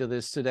listening to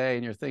this today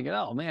and you're thinking,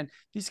 oh man,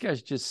 these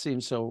guys just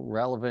seem so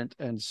relevant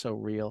and so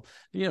real,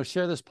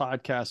 share this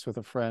podcast with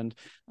a friend,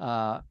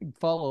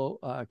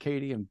 follow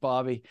Katie and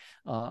Bobby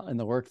and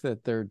the work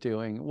that they're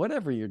doing,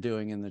 whatever you're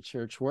doing in the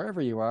church,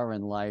 wherever you are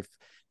in life.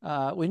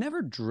 We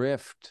never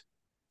drift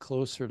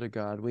closer to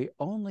God. We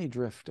only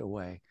drift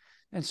away.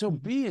 And so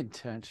be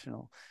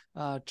intentional.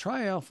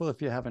 Try Alpha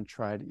if you haven't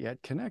tried it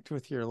yet. Connect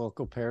with your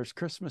local parish.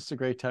 Christmas is a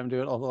great time to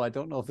do it, although I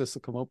don't know if this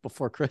will come out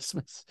before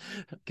Christmas.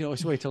 You can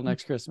always wait till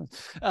next Christmas.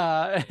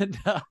 And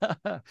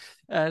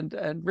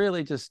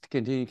really just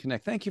continue to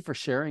connect. Thank you for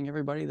sharing,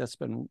 everybody that's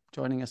been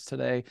joining us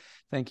today.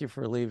 Thank you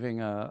for leaving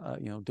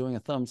doing a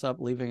thumbs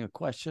up, leaving a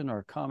question or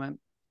a comment.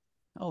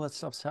 Oh, that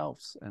stuff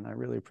helps, and I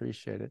really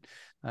appreciate it.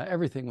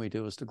 Everything we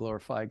do is to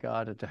glorify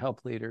God and to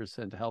help leaders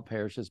and to help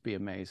parishes be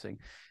amazing.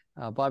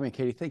 Bobby and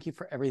Katie, thank you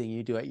for everything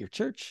you do at your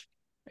church,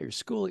 at your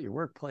school, at your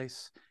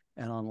workplace,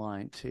 and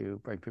online to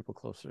bring people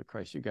closer to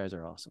Christ. You guys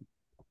are awesome.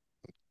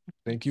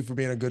 Thank you for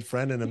being a good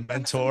friend and a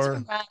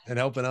mentor and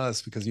helping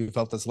us, because you've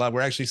helped us a lot.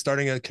 We're actually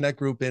starting a Connect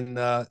group in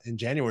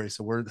January.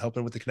 So we're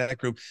helping with the Connect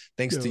group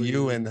thanks to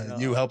you and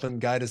you helping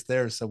guide us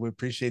there. So we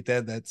appreciate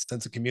that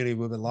sense of community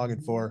we've been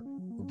longing for.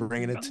 We're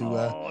bringing it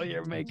to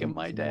you're making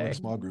my day.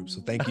 Small group.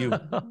 So thank you.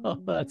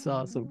 That's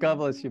awesome. God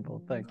bless you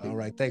both. Thank you. All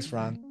right. Thanks,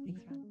 Ron.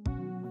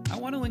 I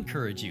want to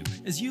encourage you,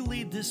 as you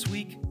lead this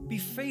week, be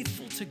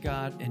faithful to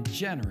God and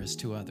generous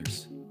to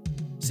others.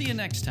 See you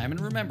next time, and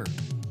remember,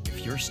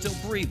 if you're still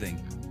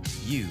breathing,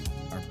 you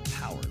are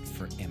powered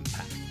for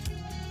impact.